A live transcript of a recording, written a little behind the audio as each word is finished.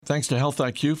Thanks to Health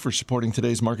IQ for supporting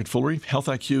today's Market Foolery. Health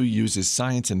IQ uses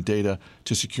science and data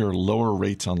to secure lower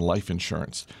rates on life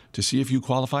insurance. To see if you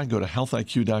qualify, go to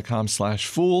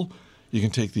healthiq.com/fool. You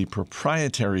can take the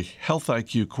proprietary Health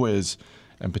IQ quiz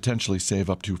and potentially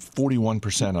save up to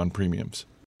 41% on premiums.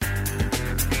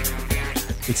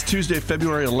 It's Tuesday,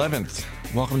 February 11th.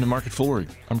 Welcome to Market Foolery.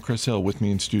 I'm Chris Hill. With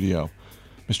me in studio,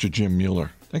 Mr. Jim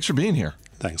Mueller. Thanks for being here.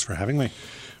 Thanks for having me.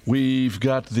 We've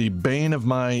got the bane of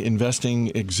my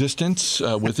investing existence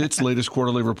with its latest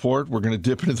quarterly report. We're going to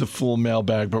dip into the full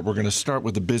mailbag, but we're going to start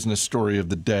with the business story of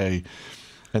the day,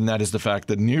 and that is the fact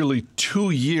that nearly 2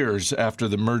 years after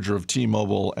the merger of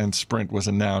T-Mobile and Sprint was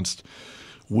announced,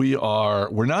 we're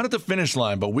not at the finish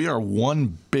line, but we are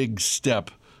one big step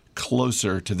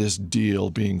closer to this deal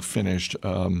being finished.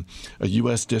 A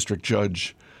U.S. district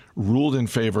judge ruled in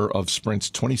favor of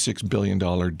Sprint's $26 billion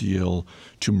deal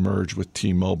to merge with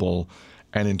T-Mobile.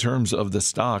 And in terms of the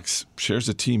stocks, shares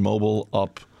of T-Mobile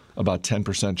up about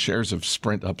 10%, shares of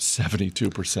Sprint up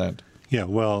 72%. Yeah,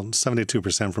 well,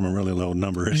 72% from a really low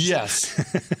number. Yes,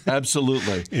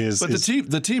 absolutely.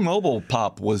 The T-Mobile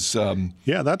pop was...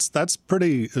 Yeah, that's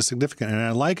pretty significant. And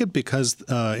I like it because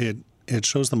it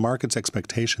shows the market's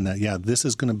expectation that, this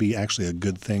is going to be actually a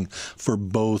good thing for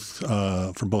both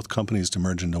companies to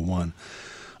merge into one.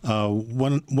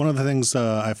 One of the things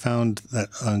I found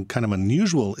that kind of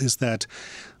unusual is that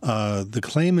the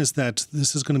claim is that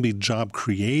this is going to be job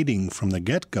creating from the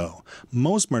get-go.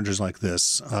 Most mergers like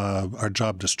this are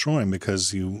job destroying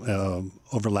because you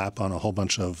overlap on a whole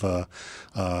bunch of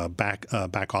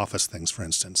back office things, for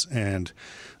instance.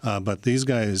 But these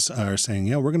guys are saying,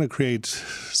 we're going to create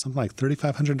something like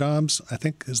 3,500 jobs, I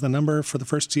think is the number for the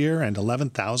first year, and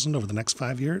 11,000 over the next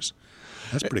 5 years.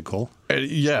 That's pretty cool.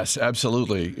 Yes,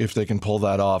 absolutely, if they can pull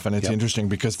that off. And it's interesting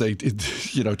because they,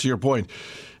 to your point,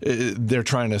 they're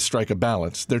trying to strike a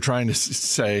balance. They're trying to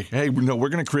say, hey, no, we're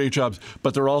going to create jobs.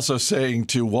 But they're also saying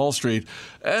to Wall Street,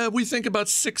 we think about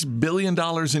 $6 billion in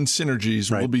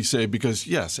synergies will be saved because,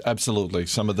 yes, absolutely,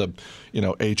 some of the,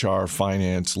 HR,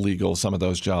 finance, legal, some of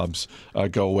those jobs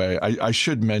go away. I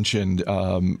should mention,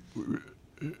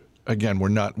 again, we're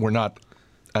not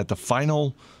at the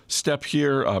final step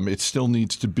here. It still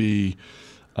needs to be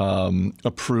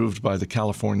approved by the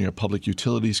California Public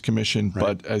Utilities Commission.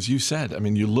 Right. But as you said,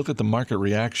 you look at the market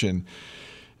reaction.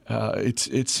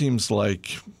 It seems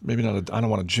like maybe not. I don't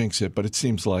want to jinx it, but it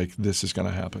seems like this is going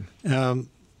to happen.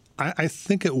 I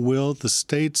think it will. The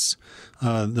states,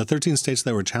 the 13 states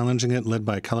that were challenging it, led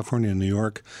by California and New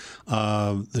York,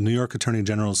 the New York Attorney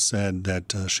General said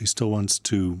that she still wants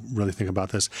to really think about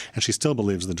this, and she still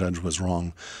believes the judge was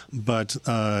wrong. But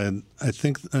I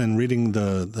think in reading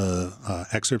the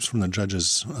excerpts from the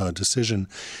judge's decision,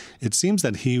 it seems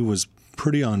that he was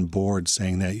pretty on board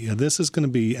saying that this is going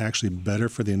to be actually better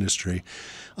for the industry.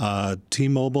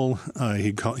 T-Mobile,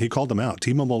 he called them out.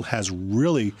 T-Mobile has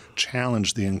really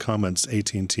challenged the incumbents,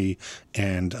 AT&T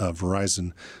and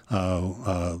Verizon,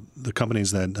 the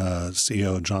companies that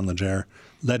CEO John Legere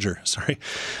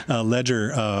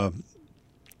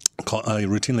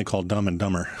routinely called Dumb and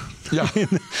Dumber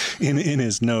in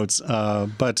his notes.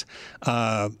 But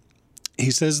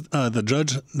he says, the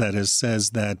judge says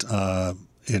that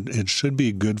it should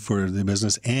be good for the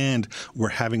business, and we're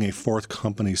having a fourth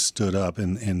company stood up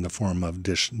in the form of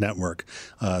Dish Network.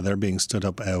 They're being stood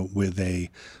up with the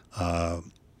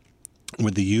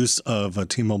use of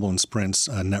T-Mobile and Sprint's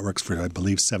networks for, I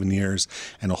believe, 7 years,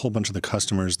 and a whole bunch of the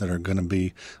customers that are going to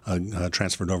be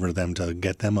transferred over to them to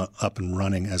get them up and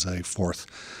running as a fourth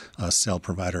cell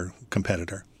provider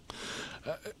competitor.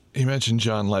 You mentioned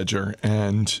John Legere,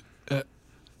 and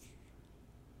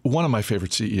one of my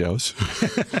favorite CEOs,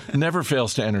 never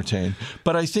fails to entertain.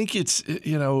 But I think it's,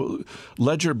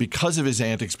 Legere, because of his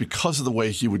antics, because of the way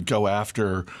he would go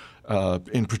after,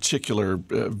 in particular,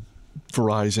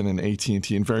 Verizon and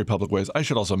AT&T in very public ways. I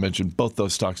should also mention both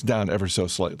those stocks down ever so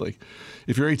slightly.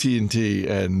 If you're AT&T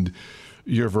and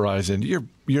you're Verizon,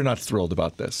 you're not thrilled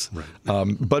about this.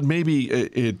 Right. But maybe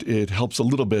it helps a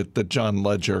little bit that John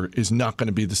Legere is not going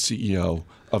to be the CEO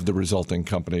of the resulting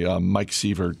company. Mike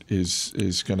Sievert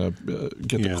is going to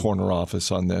get the corner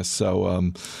office on this.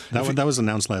 So that was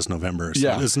announced last November.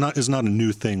 So it's not a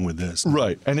new thing with this.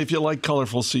 Right. And if you like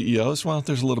colorful CEOs, well,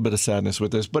 there's a little bit of sadness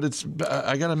with this. But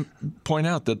I got to point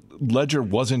out that Legere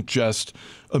wasn't just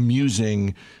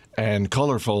amusing and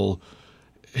colorful.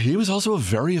 He was also a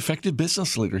very effective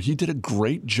business leader. He did a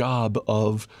great job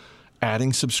of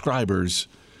adding subscribers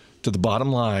to the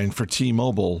bottom line for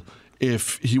T-Mobile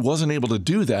If he wasn't able to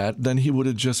do that, then he would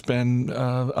have just been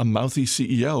a mouthy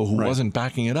CEO who wasn't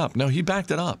backing it up. No, he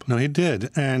backed it up. No, he did.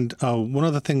 And one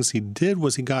of the things he did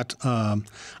was he got, I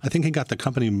think he got the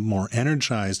company more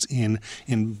energized in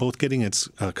both getting its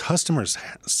customers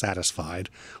satisfied,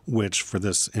 which for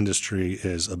this industry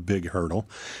is a big hurdle,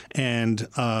 and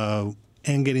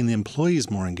getting the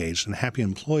employees more engaged. And happy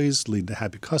employees lead to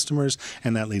happy customers,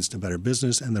 and that leads to better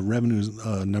business. And the revenue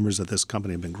numbers at this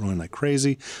company have been growing like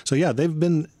crazy. So yeah, they've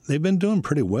been doing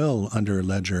pretty well under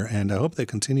Ledger, and I hope they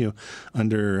continue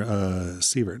under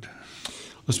Sievert.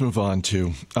 Let's move on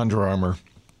to Under Armour.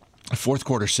 Fourth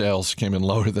quarter sales came in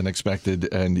lower than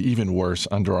expected, and even worse,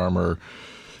 Under Armour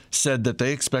said that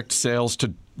they expect sales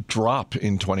to drop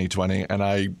in 2020, and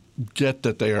I get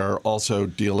that they are also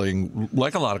dealing,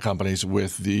 like a lot of companies,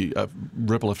 with the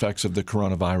ripple effects of the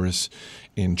coronavirus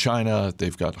in China.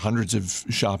 They've got hundreds of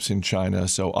shops in China,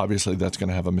 so obviously that's going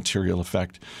to have a material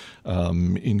effect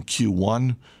in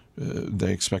Q1.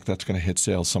 They expect that's going to hit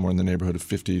sales somewhere in the neighborhood of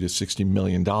 $50 to $60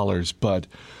 million. But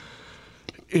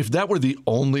if that were the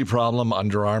only problem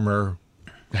Under Armour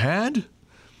had,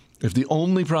 if the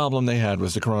only problem they had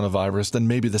was the coronavirus, then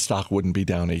maybe the stock wouldn't be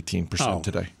down 18%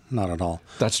 today. Not at all.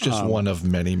 That's just one of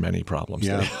many, many problems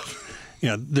they have.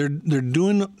 Yeah, they're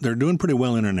doing pretty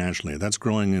well internationally. That's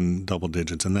growing in double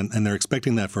digits, and they're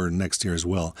expecting that for next year as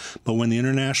well. But when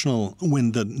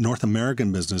the North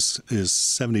American business is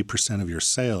 70% of your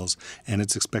sales, and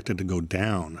it's expected to go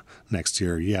down next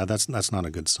year, yeah, that's not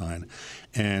a good sign.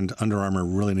 And Under Armour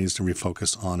really needs to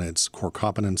refocus on its core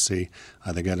competency.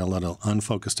 They get a little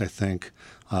unfocused, I think,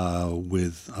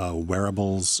 with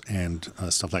wearables and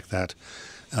stuff like that.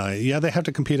 Yeah, they have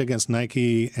to compete against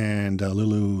Nike and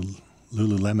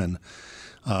Lululemon,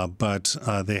 but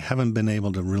they haven't been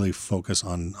able to really focus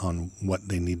on what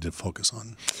they need to focus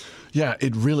on. Yeah,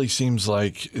 it really seems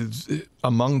like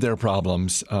among their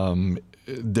problems,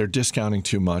 they're discounting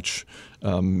too much.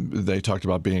 They talked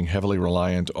about being heavily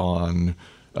reliant on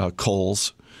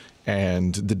Kohl's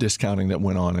and the discounting that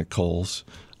went on at Kohl's.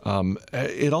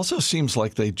 It also seems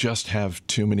like they just have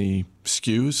too many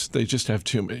SKUs. They just have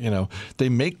they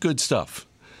make good stuff.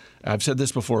 I've said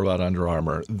this before about Under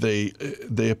Armour. They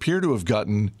appear to have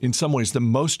gotten, in some ways, the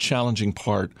most challenging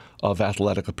part of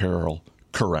athletic apparel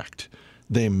correct.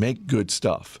 They make good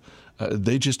stuff.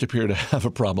 They just appear to have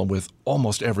a problem with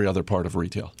almost every other part of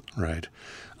retail. Right.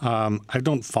 I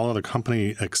don't follow the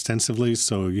company extensively,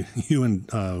 so you and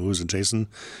who's it, Jason,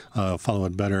 follow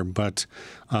it better. But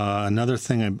another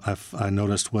thing I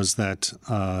noticed was that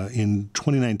in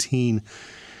 2019,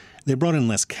 they brought in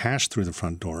less cash through the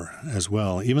front door as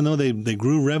well. Even though they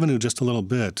grew revenue just a little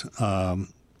bit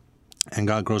and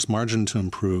got gross margin to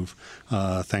improve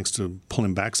thanks to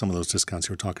pulling back some of those discounts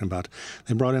you were talking about,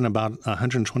 they brought in about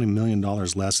 $120 million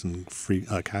less in free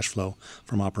cash flow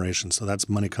from operations. So that's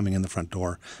money coming in the front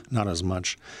door, not as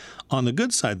much. On the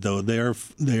good side, though, they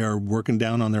are working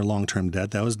down on their long-term debt.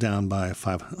 That was down by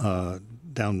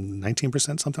down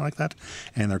 19%, something like that,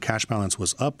 and their cash balance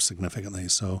was up significantly.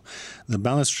 So the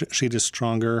balance sheet is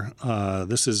stronger.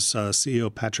 This is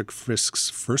CEO Patrick Frisk's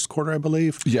first quarter, I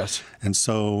believe. Yes. And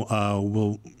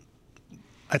so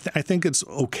I think it's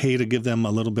okay to give them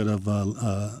a little bit of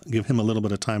give him a little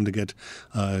bit of time to get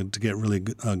really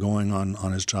going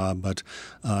on his job. But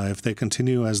if they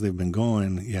continue as they've been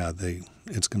going, yeah,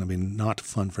 it's going to be not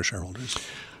fun for shareholders.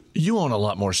 You own a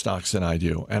lot more stocks than I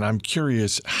do, and I'm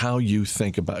curious how you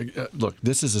think about look,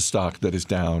 this is a stock that is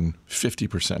down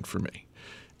 50% for me.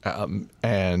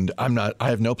 And I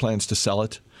have no plans to sell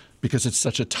it because it's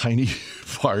such a tiny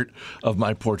part of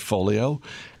my portfolio.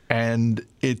 And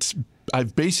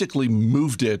I've basically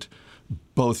moved it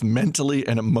both mentally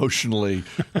and emotionally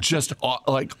just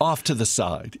off to the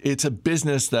side. It's a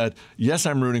business that, yes,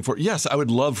 I'm rooting for. Yes, I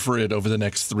would love for it over the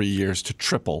next 3 years to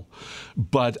triple.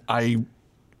 But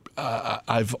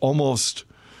I've almost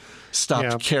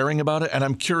stopped caring about it. And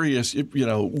I'm curious,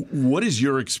 what is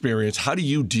your experience? How do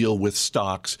you deal with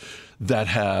stocks that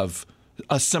have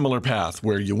a similar path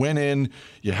where you went in,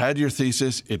 you had your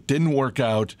thesis, it didn't work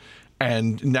out,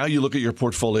 and now you look at your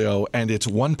portfolio and it's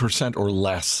 1% or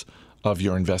less of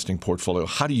your investing portfolio?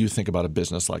 How do you think about a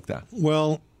business like that?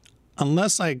 Well,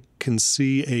 unless I can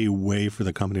see a way for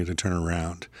the company to turn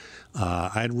around,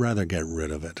 I'd rather get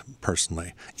rid of it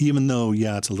personally, even though,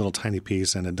 yeah, it's a little tiny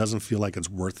piece and it doesn't feel like it's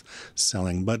worth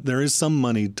selling. But there is some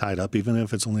money tied up, even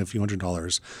if it's only a few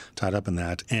 $100s tied up in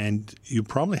that. And you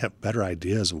probably have better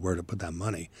ideas of where to put that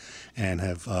money, and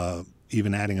have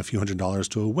even adding a few $100s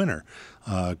to a winner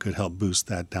could help boost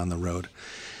that down the road.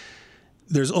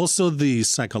 There's also the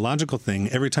psychological thing.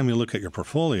 Every time you look at your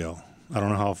portfolio, I don't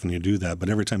know how often you do that, but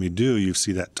every time you do, you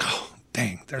see that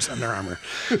dang, there's Under Armour.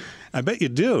 I bet you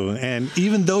do. And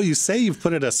even though you say you've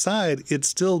put it aside, it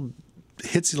still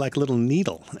hits you like a little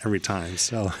needle every time.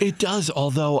 So it does.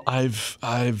 Although I've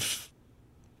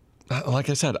like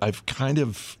I said, I've kind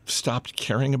of stopped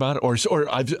caring about it, or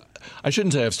I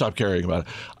shouldn't say I've stopped caring about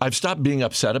it. I've stopped being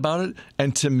upset about it,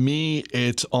 and to me,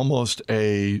 it's almost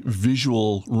a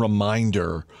visual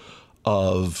reminder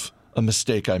of a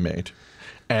mistake I made,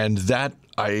 and that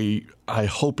I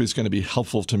hope is going to be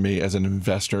helpful to me as an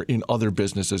investor in other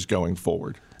businesses going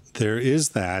forward. There is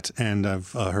that, and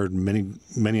I've heard many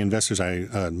investors I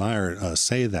admire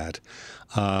say that.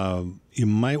 You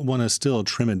might want to still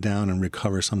trim it down and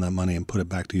recover some of that money and put it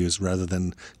back to use rather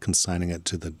than consigning it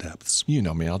to the depths. You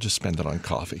know me, I'll just spend it on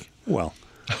coffee. Well,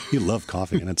 you love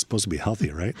coffee, and it's supposed to be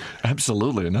healthy, right?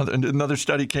 Absolutely. Another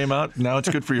study came out. Now it's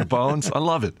good for your bones. I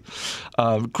love it.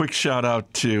 Quick shout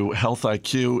out to Health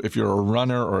IQ. If you're a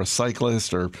runner or a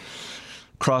cyclist or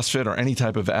CrossFit or any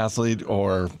type of athlete,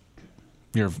 or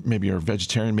maybe you're a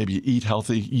vegetarian, maybe you eat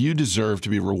healthy, you deserve to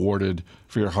be rewarded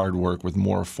for your hard work with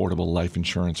more affordable life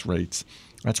insurance rates.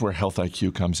 That's where Health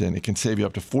IQ comes in. It can save you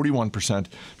up to 41%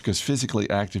 because physically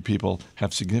active people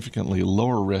have significantly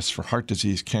lower risks for heart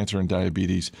disease, cancer, and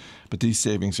diabetes. But these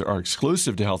savings are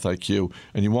exclusive to Health IQ,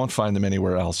 and you won't find them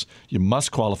anywhere else. You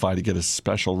must qualify to get a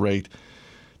special rate.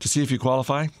 To see if you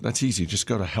qualify, that's easy. Just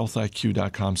go to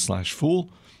healthiq.com/fool.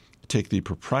 Take the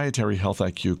proprietary Health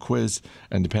IQ quiz,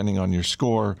 and depending on your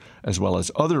score, as well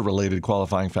as other related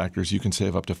qualifying factors, you can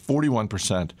save up to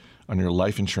 41% on your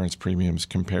life insurance premiums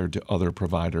compared to other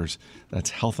providers.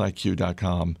 That's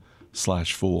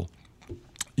healthiq.com/fool.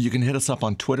 You can hit us up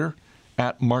on Twitter.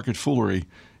 @MarketFoolery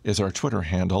is our Twitter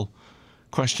handle.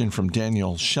 Question from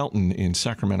Daniel Shelton in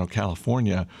Sacramento,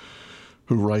 California,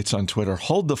 who writes on Twitter,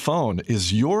 "Hold the phone.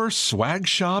 Is your swag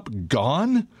shop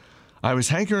gone? I was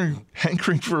hankering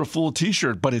for a full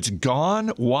T-shirt, but it's gone.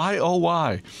 Why, oh,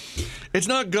 why?" It's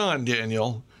not gone,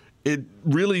 Daniel. It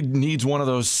really needs one of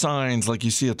those signs like you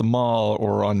see at the mall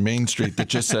or on Main Street that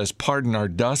just says, "Pardon our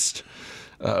dust.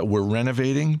 We're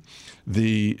renovating."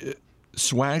 The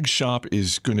swag shop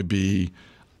is going to be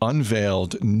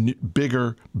unveiled,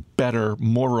 bigger, better,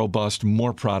 more robust,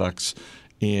 more products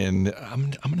in,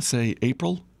 I'm going to say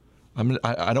April.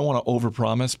 I don't want to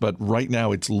overpromise, but right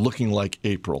now it's looking like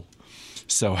April.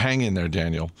 So hang in there,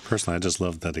 Daniel. Personally, I just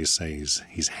love that he says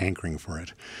he's hankering for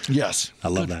it. Yes. I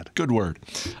love that. Good word.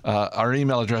 Our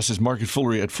email address is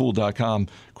marketfoolery@fool.com.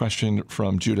 Question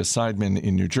from Judah Seidman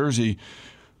in New Jersey,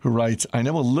 who writes, "I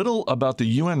know a little about the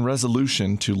UN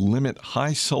resolution to limit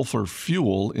high sulfur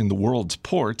fuel in the world's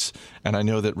ports, and I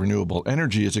know that renewable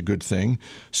energy is a good thing.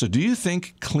 So do you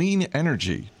think clean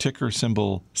energy, ticker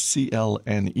symbol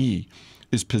CLNE,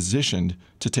 is positioned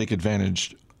to take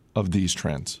advantage of these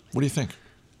trends?" What do you think?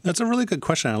 That's a really good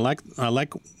question. I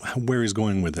like where he's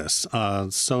going with this.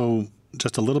 So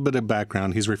just a little bit of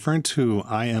background. He's referring to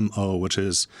IMO, which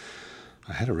is,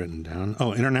 I had it written down,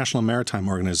 International Maritime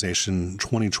Organization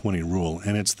 2020 rule.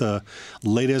 And it's the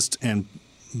latest and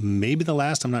maybe the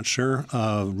last, I'm not sure,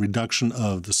 reduction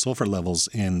of the sulfur levels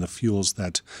in the fuels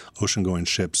that ocean-going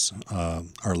ships are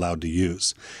allowed to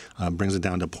use. Brings it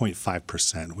down to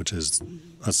 0.5%, which is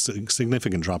a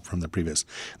significant drop from the previous.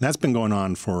 And that's been going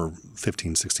on for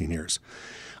 15, 16 years.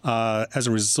 As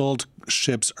a result,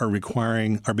 ships are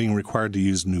being required to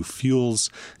use new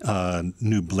fuels,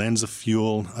 new blends of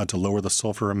fuel to lower the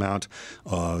sulfur amount,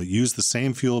 use the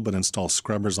same fuel but install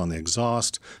scrubbers on the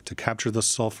exhaust to capture the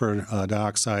sulfur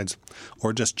dioxides,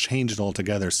 or just change it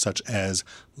altogether, such as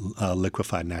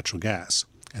liquefied natural gas.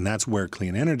 And that's where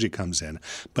clean energy comes in,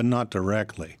 but not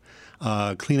directly.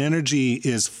 Clean energy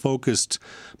is focused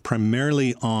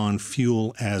primarily on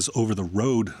fuel as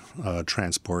over-the-road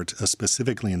transport,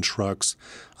 specifically in trucks,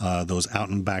 those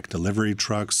out-and-back delivery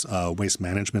trucks. Waste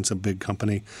Management's a big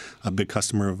company, a big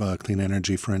customer of Clean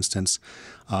Energy, for instance,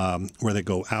 where they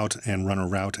go out and run a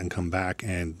route and come back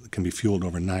and can be fueled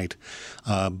overnight.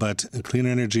 But Clean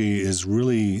Energy is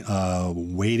really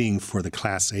waiting for the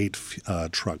Class 8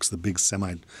 trucks, the big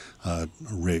semi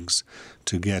rigs,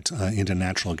 to get into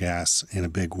natural gas in a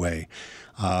big way.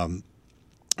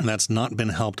 And that's not been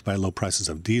helped by low prices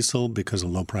of diesel because of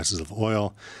low prices of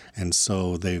oil, and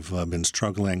so they've been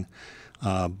struggling.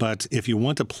 But if you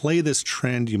want to play this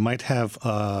trend, you might have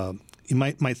you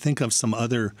might think of some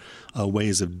other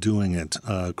ways of doing it.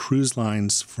 Cruise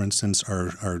lines, for instance,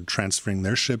 are transferring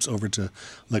their ships over to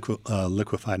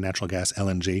liquefied natural gas,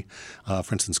 LNG.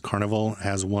 For instance, Carnival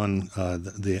has one.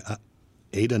 The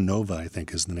Ada Nova, I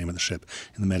think, is the name of the ship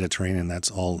in the Mediterranean. That's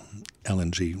all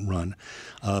LNG run.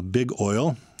 Big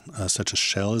Oil such as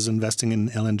Shell is investing in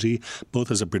LNG,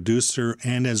 both as a producer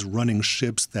and as running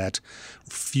ships that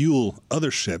fuel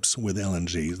other ships with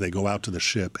LNG. They go out to the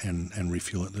ship and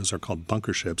refuel it. Those are called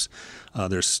bunker ships.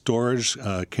 There's storage.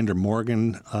 Kinder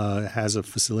Morgan has a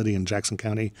facility in Jackson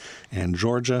County and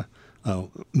Georgia.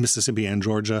 Mississippi and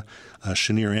Georgia,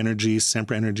 Cheniere Energy,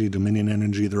 Sempra Energy, Dominion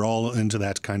Energy, they're all into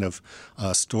that kind of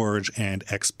storage and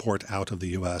export out of the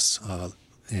U.S.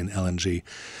 In LNG.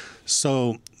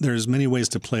 So there's many ways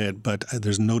to play it, but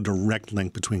there's no direct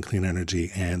link between clean energy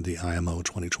and the IMO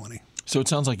 2020. So it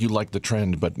sounds like you like the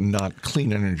trend, but not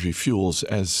clean energy fuels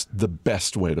as the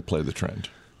best way to play the trend.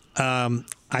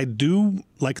 I do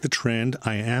like the trend.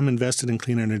 I am invested in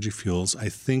clean energy fuels. I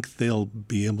think they'll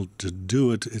be able to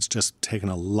do it. It's just taken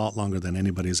a lot longer than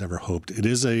anybody's ever hoped. It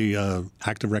is a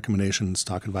active recommendation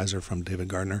stock advisor from David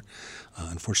Gardner.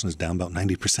 Unfortunately, it's down about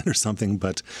 90% or something,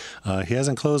 but he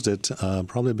hasn't closed it,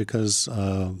 probably because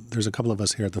there's a couple of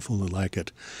us here at The Fool who like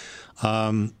it.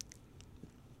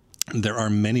 There are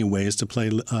many ways to play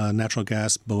natural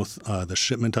gas, both the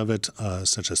shipment of it,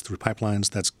 such as through pipelines,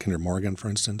 that's Kinder Morgan, for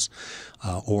instance,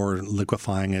 or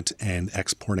liquefying it and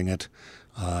exporting it.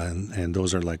 And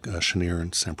those are like Cheniere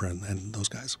and Sempra and those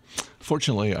guys.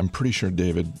 Fortunately, I'm pretty sure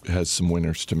David has some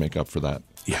winners to make up for that.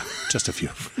 Yeah, just a few.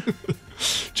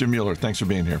 Jim Mueller, thanks for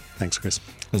being here. Thanks, Chris.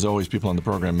 As always, people on the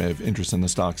program may have interest in the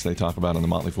stocks they talk about, and the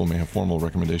Motley Fool may have formal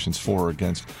recommendations for or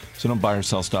against. So don't buy or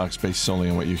sell stocks based solely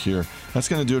on what you hear. That's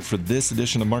going to do it for this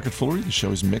edition of Market Foolery. The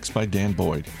show is mixed by Dan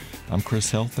Boyd. I'm Chris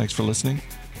Hill. Thanks for listening.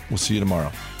 We'll see you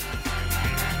tomorrow.